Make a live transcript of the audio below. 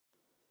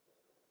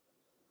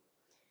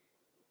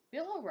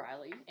Bill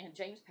O'Reilly and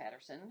James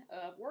Patterson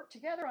worked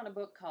together on a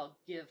book called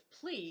Give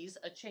Please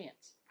a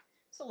Chance.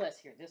 So let's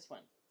hear this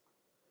one.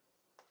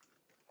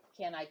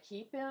 Can I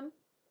keep him,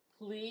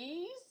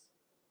 please?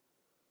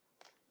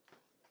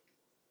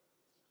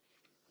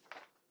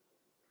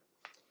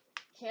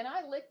 Can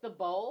I lick the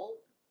bowl,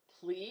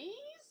 please?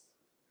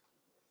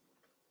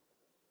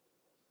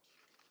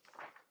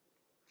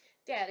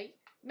 Daddy,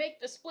 make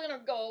the splinter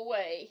go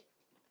away,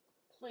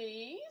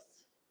 please?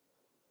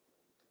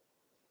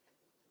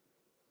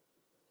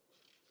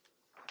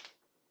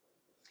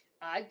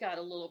 I've got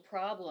a little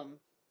problem,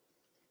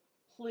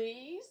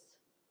 please?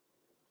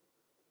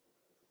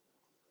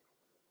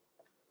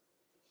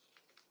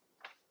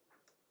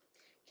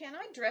 Can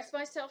I dress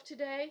myself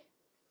today,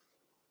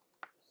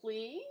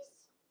 please?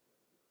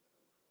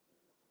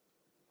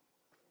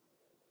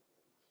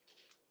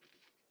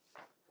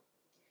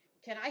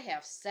 Can I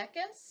have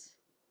seconds,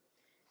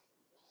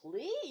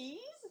 please?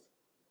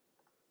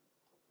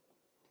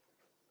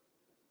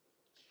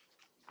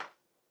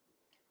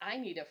 I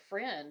need a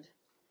friend,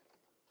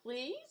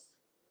 please?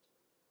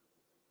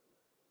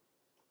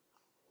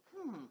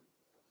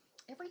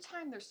 Every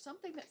time there's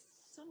something that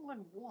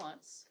someone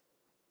wants,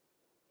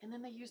 and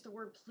then they use the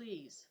word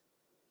please.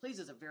 Please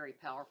is a very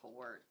powerful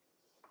word.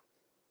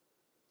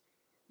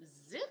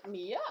 Zip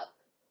me up,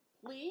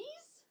 please?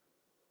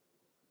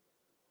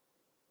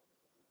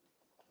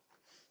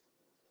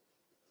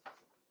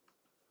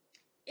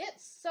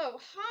 It's so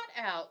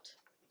hot out,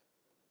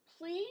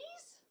 please?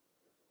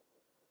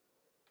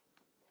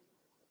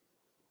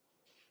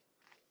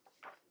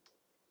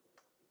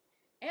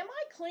 Am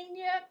I clean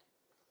yet,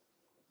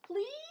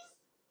 please?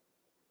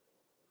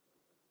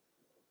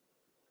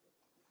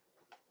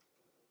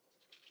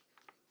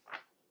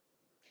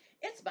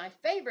 It's my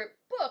favorite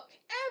book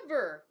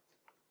ever,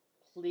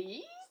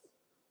 please?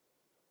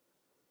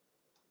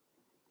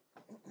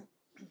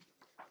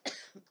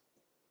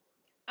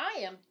 I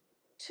am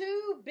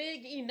too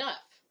big enough,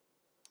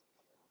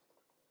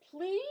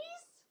 please?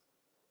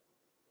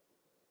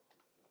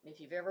 If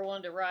you've ever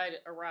wanted to ride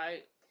a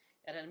ride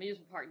at an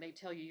amusement park and they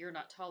tell you you're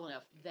not tall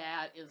enough,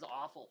 that is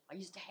awful. I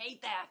used to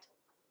hate that.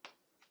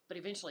 But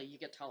eventually you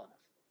get tall enough.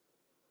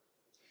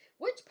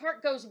 Which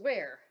part goes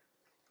where?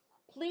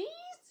 Please?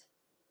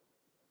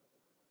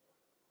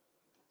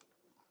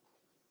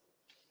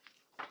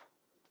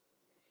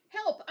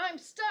 Help, I'm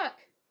stuck.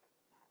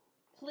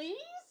 Please?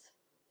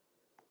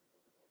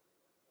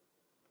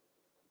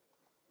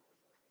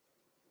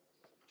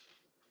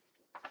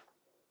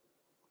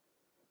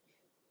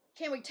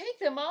 Can we take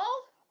them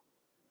all?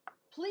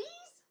 Please?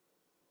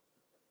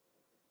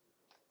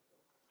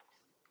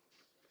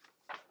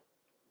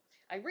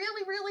 I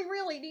really, really,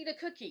 really need a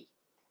cookie.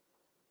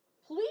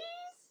 Please?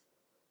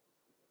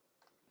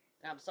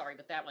 I'm sorry,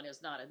 but that one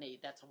is not a need.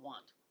 That's a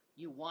want.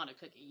 You want a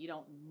cookie. You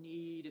don't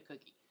need a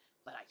cookie.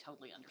 But I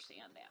totally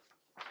understand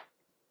that.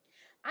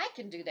 I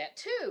can do that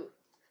too.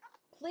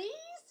 Please?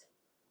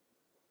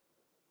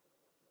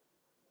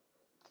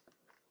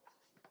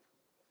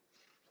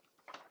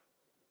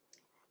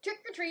 Trick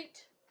or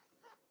treat.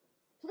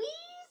 Please?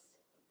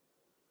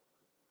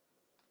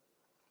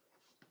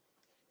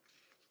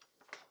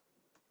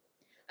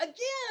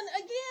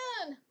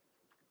 Again.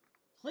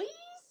 Please?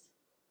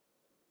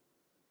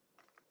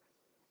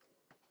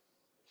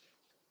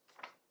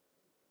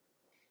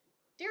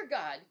 Dear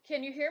God,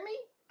 can you hear me?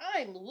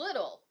 I'm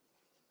little.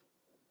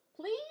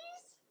 Please?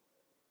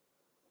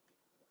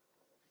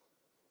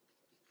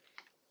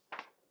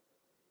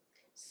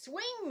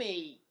 Swing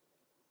me.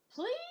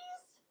 Please?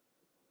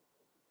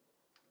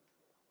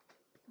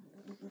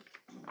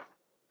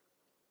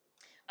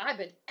 I've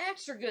been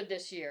extra good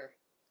this year.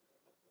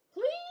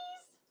 Please?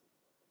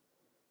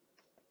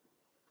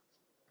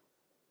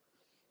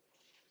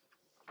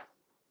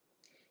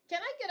 Can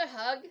I get a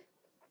hug?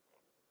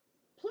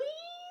 Please?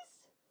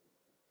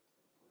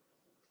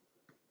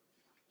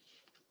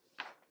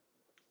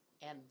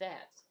 And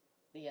that's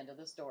the end of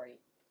the story.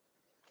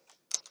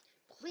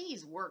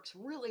 Please works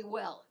really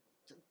well.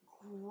 It's a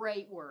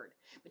great word.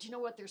 But you know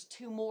what? There's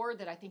two more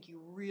that I think you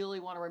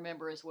really want to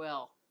remember as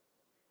well.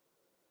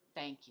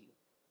 Thank you.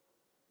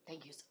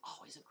 Thank you is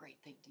always a great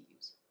thing to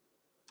use.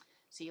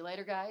 See you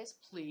later, guys.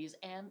 Please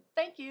and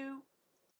thank you.